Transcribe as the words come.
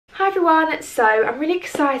everyone, so I'm really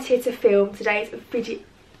excited to film today's video.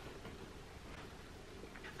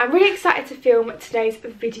 Because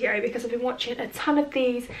I've been watching a ton of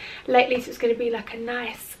these lately, so it's going to be like a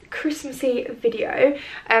nice Christmassy video.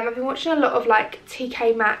 I've been watching a lot of like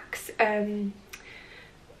TK Maxx,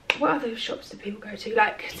 what other shops do people go to,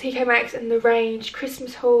 like TK Maxx and The Range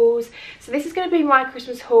Christmas hauls. So this is going to be my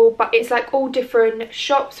Christmas haul, but it's like all different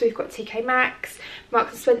shops. We've got TK Maxx,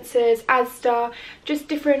 Marks and Spencer's, Asda, just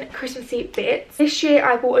different Christmassy bits. This year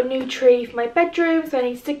I bought a new tree for my bedroom, so I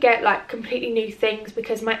needed to get like completely new things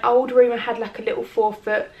because my old room I had like a little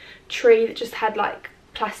 4-foot tree that just had like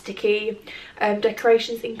plasticky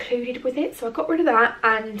decorations included with it, so I got rid of that,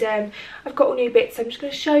 and I've got all new bits, so I'm just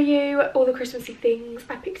going to show you all the Christmassy things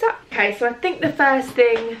I picked up. Okay, so I think the first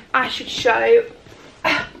thing I should show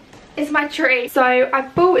is my tree. So I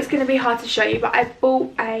bought, it's going to be hard to show you, but I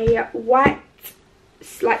bought a white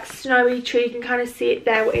like snowy tree. You can kind of see it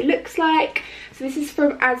there what it looks like. So this is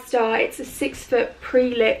from Asda. It's a 6-foot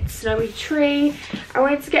pre-lit snowy tree. I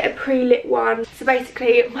wanted to get a pre-lit one. So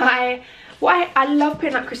basically I love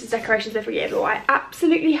putting up Christmas decorations every year, but what I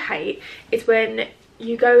absolutely hate is when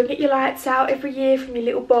you go and get your lights out every year from your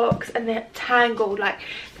little box and they're tangled. Like,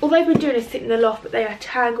 all they've been doing is sit in the loft, but they are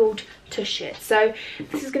tangled to shit. So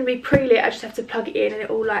this is going to be pre-lit. I just have to plug it in and it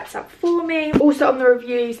all lights up for me. Also on the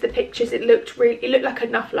reviews, the pictures, it looked like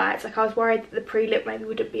enough lights. Like, I was worried that the pre-lit maybe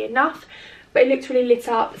wouldn't be enough, but it looked really lit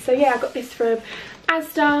up. So yeah, I got this from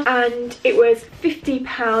Asda and it was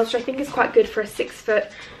 £50, which I think is quite good for a 6-foot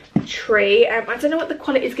tree. I don't know what the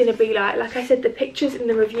quality is going to be like. Like I said, the pictures in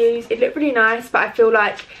the reviews, it looked really nice, but I feel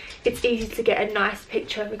like it's easy to get a nice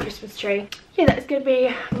picture of a Christmas tree. Yeah, that's going to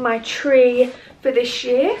be my tree for this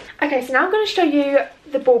year. Okay, so now I'm going to show you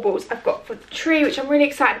the baubles I've got for the tree, which I'm really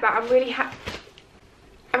excited about. I'm really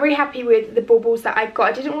happy with the baubles that I got.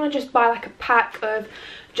 I didn't want to just buy like a pack of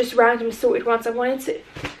just random assorted ones. I wanted to...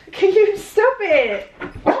 Can you stop it?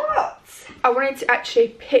 What? I wanted to actually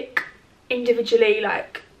pick individually,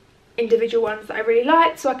 like individual ones that I really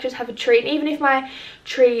like, so I could just have a tree. And even if my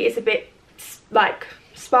tree is a bit like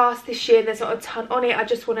sparse this year, there's not a ton on it, I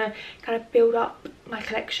just want to kind of build up my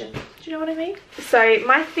collection. Do you know what I mean? So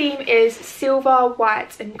my theme is silver,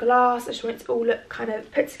 white and glass. I just want it to all look kind of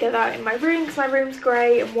put together in my room because my room's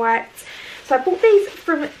grey and white. So I bought these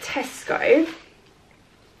from Tesco.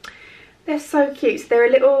 They're so cute. So they're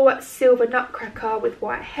a little silver nutcracker with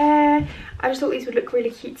white hair. I just thought these would look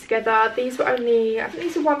really cute together. These were only, I think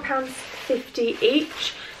these are £1.50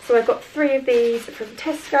 each. So I got 3 of these from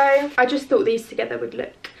Tesco. I just thought these together would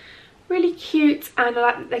look really cute, and I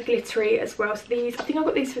like that they're glittery as well. So these, I think I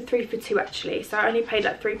got these for 3 for 2 actually. So I only paid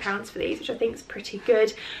like £3 for these, which I think is pretty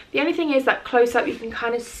good. The only thing is that close up you can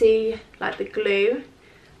kind of see like the glue,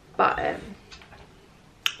 but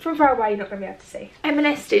from far away you're not going to be able to see.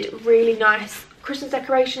 M&S did really nice Christmas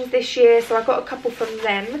decorations this year, so I got a couple from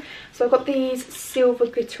them. So I got these silver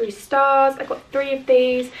glittery stars. I got 3 of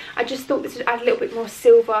these. I just thought this would add a little bit more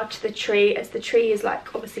silver to the tree, as the tree is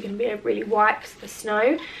like obviously going to be really white because of the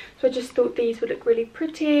snow. So I just thought these would look really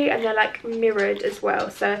pretty, and they're like mirrored as well,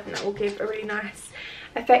 so I think that will give a really nice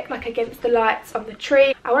effect like against the lights on the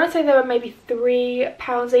tree. I want to say they were maybe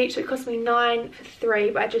 £3 each, so it cost me 9 for 3,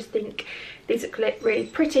 but I just think these look really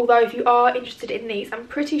pretty. Although if you are interested in these, I'm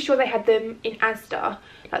pretty sure they had them in Asda,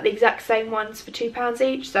 like the exact same ones for £2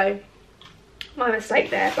 each, so my mistake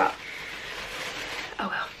there, but oh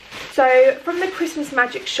well. So from the Christmas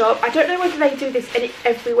Magic shop, I don't know whether they do this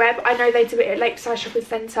everywhere, but I know they do it at Lakeside Shopping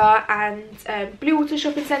Centre and Blue Water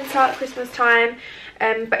Shopping Centre at Christmas time.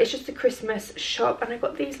 But it's just a Christmas shop, and I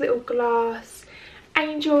got these little glass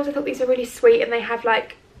angels. I thought these were really sweet, and they have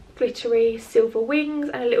like glittery silver wings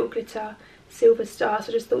and a little glitter silver star. So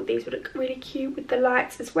I just thought these would look really cute with the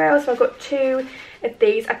lights as well. So I got 2 of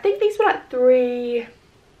these. I think these were like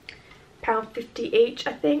 £3.50 each,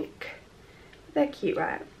 I think. They're cute,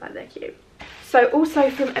 right? Like, they're cute. So also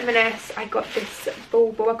from M&S I got this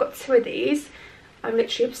bauble. I got 2 of these. I'm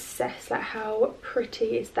literally obsessed. Like, how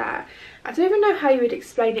pretty is that? I don't even know how you would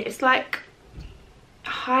explain it. It's like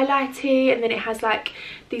highlighty, and then it has like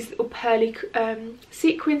these little pearly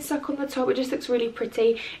sequins stuck on the top. It just looks really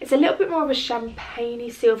pretty. It's a little bit more of a champagne-y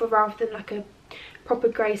silver rather than like a proper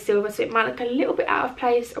grey silver, so it might look a little bit out of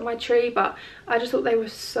place on my tree, but I just thought they were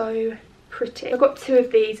so pretty. I got 2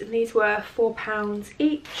 of these, and these were £4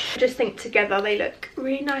 each. I just think together they look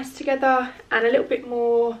really nice together, and a little bit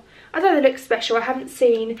more, I don't know, they look special. I haven't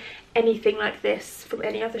seen anything like this from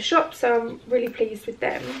any other shop, so I'm really pleased with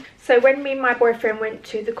them. So when me and my boyfriend went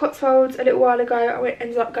to the Cotswolds a little while ago, I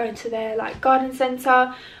ended up going to their like garden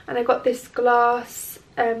centre, and I got this glass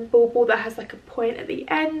bauble that has like a point at the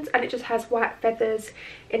end, and it just has white feathers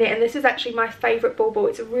in it. And this is actually my favourite bauble.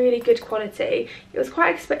 It's a really good quality. It was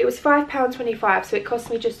quite expensive. It was £5.25, so it cost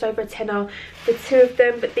me just over a tenner for 2 of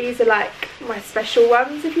them. But these are like my special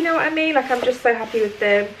ones, if you know what I mean. Like, I'm just so happy with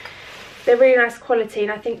them. They're really nice quality,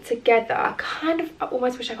 and I think together I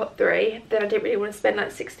almost wish I got 3. Then I didn't really want to spend like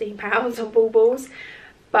 £16 on baubles,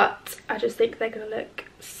 but I just think they're going to look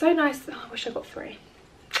so nice. Oh, I wish I got 3.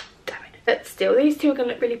 Damn it. But still, these 2 are going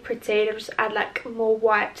to look really pretty. They'll just add like more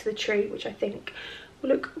white to the tree, which I think will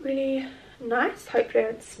look really nice. Hopefully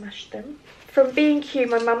I don't smash them. From B&Q,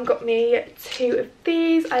 my mum got me 2 of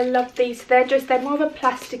these. I love these. They're more of a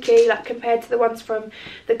plasticky, like compared to the ones from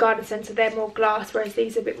the garden centre, they're more glass, whereas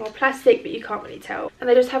these are a bit more plastic, but you can't really tell. And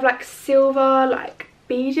they just have like silver like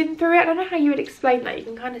beading through it. I don't know how you would explain that. You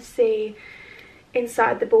can kind of see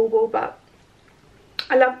inside the bauble, but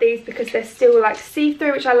I love these because they're still like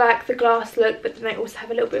see-through, which I like the glass look, but then they also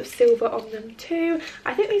have a little bit of silver on them too.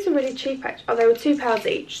 I think these are really cheap actually. Oh, they were £2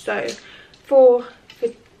 each, so 2 for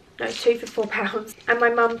 £4. And my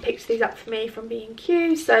mum picked these up for me from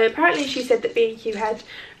B&Q. So apparently she said that B&Q had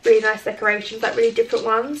really nice decorations, like really different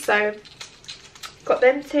ones, so got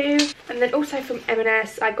them too. And then also from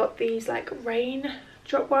M&S I got these like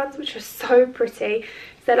raindrop ones, which are so pretty.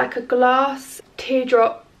 They're like a glass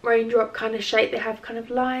teardrop raindrop kind of shape. They have kind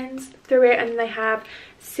of lines through it, and they have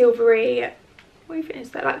silvery, what even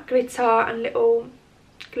is that, like glitter and little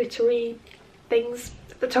glittery things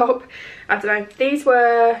at the top. I don't know. These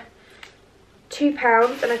were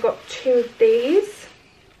 £2, and I got 2 of these.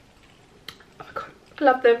 Oh my god, I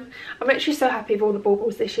love them. I'm actually so happy with all the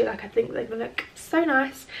baubles this year. Like, I think they're gonna look so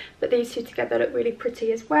nice, but these 2 together look really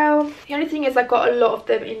pretty as well. The only thing is I got a lot of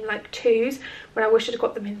them in like 2s when I wish I'd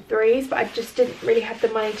got them in 3s, but I just didn't really have the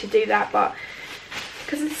money to do that. But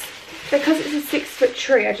because it's a 6-foot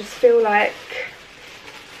tree, I just feel like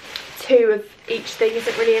 2 of each thing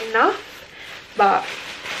isn't really enough, but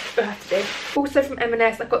we'll have to do. Also from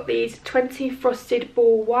M&S I got these 20 frosted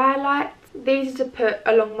ball wire lights. These are to put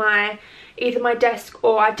along either my desk,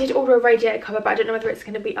 or I did order a radiator cover, but I don't know whether it's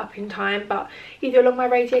going to be up in time, but either along my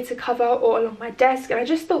radiator cover or along my desk. And I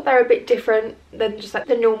just thought they were a bit different than just like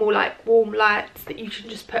the normal like warm lights that you can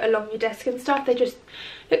just put along your desk and stuff. They just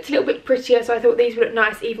looked a little bit prettier, so I thought these would look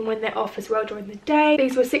nice even when they're off as well during the day.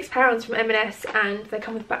 These were £6 from M&S, and they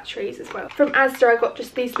come with batteries as well. From Asda I got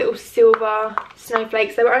just these little silver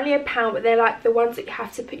snowflakes. They were only £1, but they're like the ones that you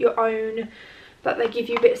have to put your own, but they give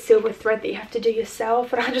you a bit of silver thread that you have to do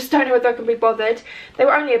yourself, and I just don't know whether I can be bothered. They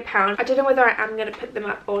were only £1. I don't know whether I am going to put them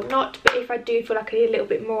up or not, but if I do feel like I need a little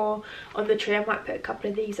bit more on the tree, I might put a couple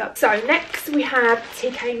of these up. So next we have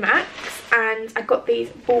TK Maxx, and I got these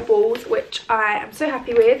baubles, which I am so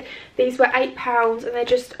happy with. These were £8, and they're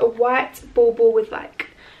just a white bauble with like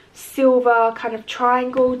silver kind of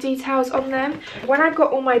triangle details on them. When I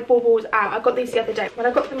got all my baubles out, I got these the other day, when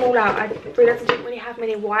I got them all out I realised I didn't really have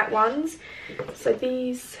many white ones, so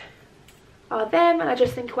these are them, and I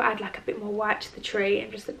just think we'll add like a bit more white to the tree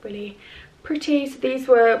and just look really pretty. So these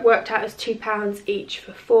were worked out as £2 each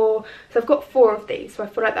for 4, so I've got 4 of these, so I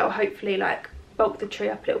feel like that will hopefully like bulk the tree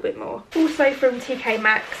up a little bit more. Also from TK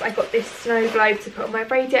Maxx I got this snow globe to put on my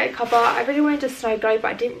radiator cover. I really wanted a snow globe, but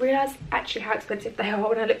I didn't realise actually how expensive they are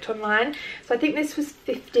when I looked online. So I think this was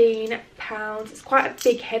 £15. It's quite a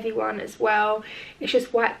big heavy one as well. It's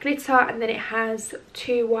just white glitter, and then it has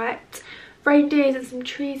 2 white reindeers and some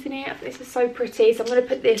trees in it. I think this is so pretty, so I'm going to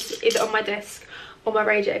put this either on my desk or my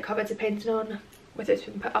radiator cover depending on whether it's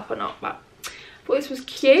been put up or not. But I thought this was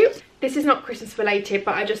cute. This is not Christmas related,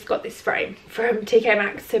 but I just got this frame from TK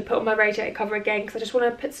Maxx to put on my radiator cover again, because I just want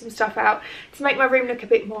to put some stuff out to make my room look a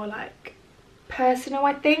bit more like personal,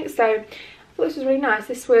 I think. So I thought this was really nice.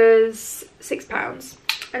 This was £6,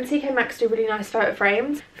 and TK Maxx do really nice photo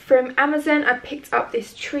frames. From Amazon I picked up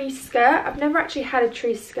this tree skirt. I've never actually had a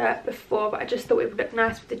tree skirt before, but I just thought it would look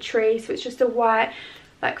nice with the tree. So it's just a white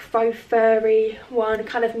like faux furry one,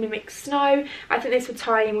 kind of mimics snow. I think this would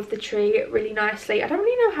tie in with the tree really nicely. I don't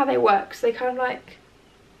really know how they work, so they kind of like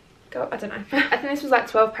go, I don't know. I think this was like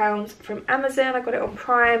 £12 from Amazon. I got it on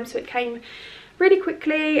Prime, so it came really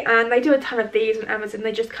quickly, and they do a ton of these on Amazon.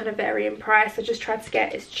 They just kind of vary in price. I just tried to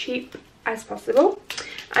get as cheap as possible,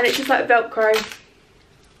 and it's just like Velcro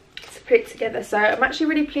to put it together. So I'm actually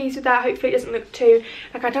really pleased with that. Hopefully it doesn't look too,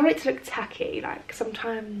 like, I don't want it to look tacky. Like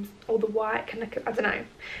sometimes all the white can look, I don't know, it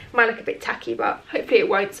might look a bit tacky, but hopefully it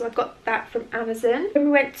won't. So I got that from Amazon. When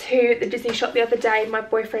we went to the Disney shop the other day, my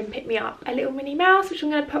boyfriend picked me up a little Minnie Mouse, which I'm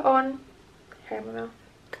going to put on here in my mouth.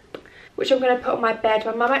 which I'm going to put on my bed.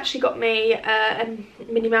 My mum actually got me a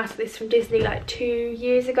Minnie Mouse of this from Disney like 2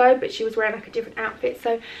 years ago, but she was wearing like a different outfit,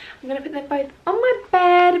 so I'm going to put them both on my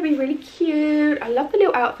bed. It'll be really cute. I love the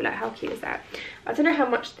little outfit. Like, how cute is that? I don't know how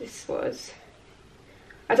much this was.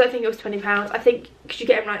 I don't think it was £20. I think because you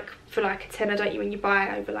get them like for like a tenner, don't you, when you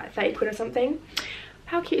buy over like 30 quid or something.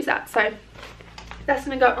 How cute is that? So that's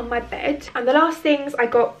gonna go on my bed. And the last things I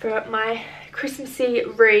got for my Christmassy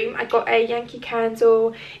room, I got a Yankee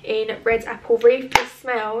candle in red apple wreath. This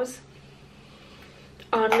smells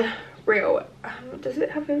unreal. Does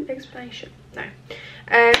it have an explanation? No.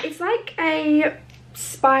 It's like a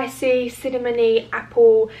spicy cinnamony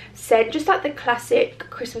apple scent, just like the classic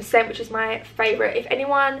Christmas scent, which is my favourite. If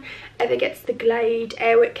anyone ever gets the Glade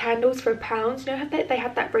Airwick candles for £1, you know how they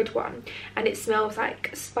have that red one and it smells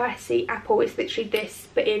like spicy apple. It's literally this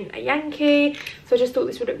but in a Yankee, so I just thought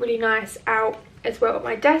this would look really nice out as well at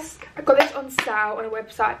my desk. I got this on sale on a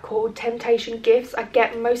website called Temptation Gifts. I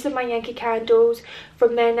get most of my Yankee candles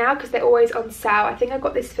from there now because they're always on sale. I think I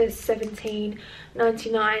got this for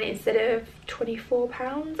 $17.99 instead of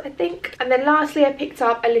 £24, I think. And then lastly, I picked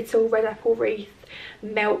up a little red apple wreath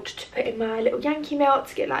melt to put in my little Yankee melt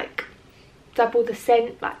to get like double the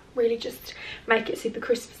scent, like really just make it super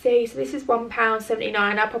Christmassy. So this is £1.79.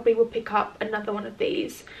 I probably will pick up another one of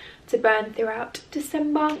these to burn throughout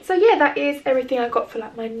December. So yeah, that is everything I got for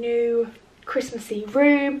like my new Christmassy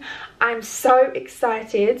room. I'm so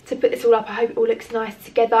excited to put this all up. I hope it all looks nice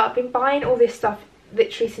together. I've been buying all this stuff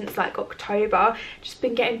literally since like October, just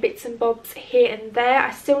been getting bits and bobs here and there.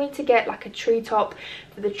 I still need to get like a tree top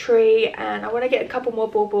for the tree, and I want to get a couple more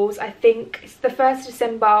baubles. I think it's the 1st of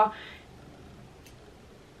December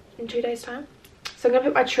in 2 days time, so I'm going to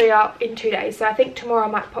put my tree up in 2 days. So I think tomorrow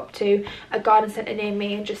I might pop to a garden centre near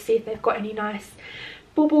me and just see if they've got any nice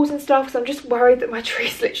baubles and stuff. So I'm just worried that my tree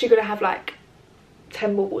is literally going to have like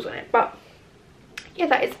 10 baubles on it. But yeah,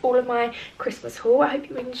 that is all of my Christmas haul. I hope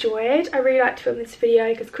you enjoyed. I really like to film this video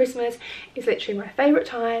because Christmas is literally my favourite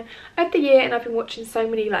time of the year, and I've been watching so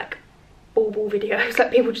many like bauble videos,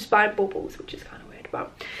 like people just buying baubles, which is kind of weird. But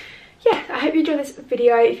yeah, I hope you enjoyed this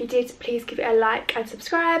video. If you did, please give it a like and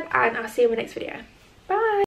subscribe, and I'll see you in my next video.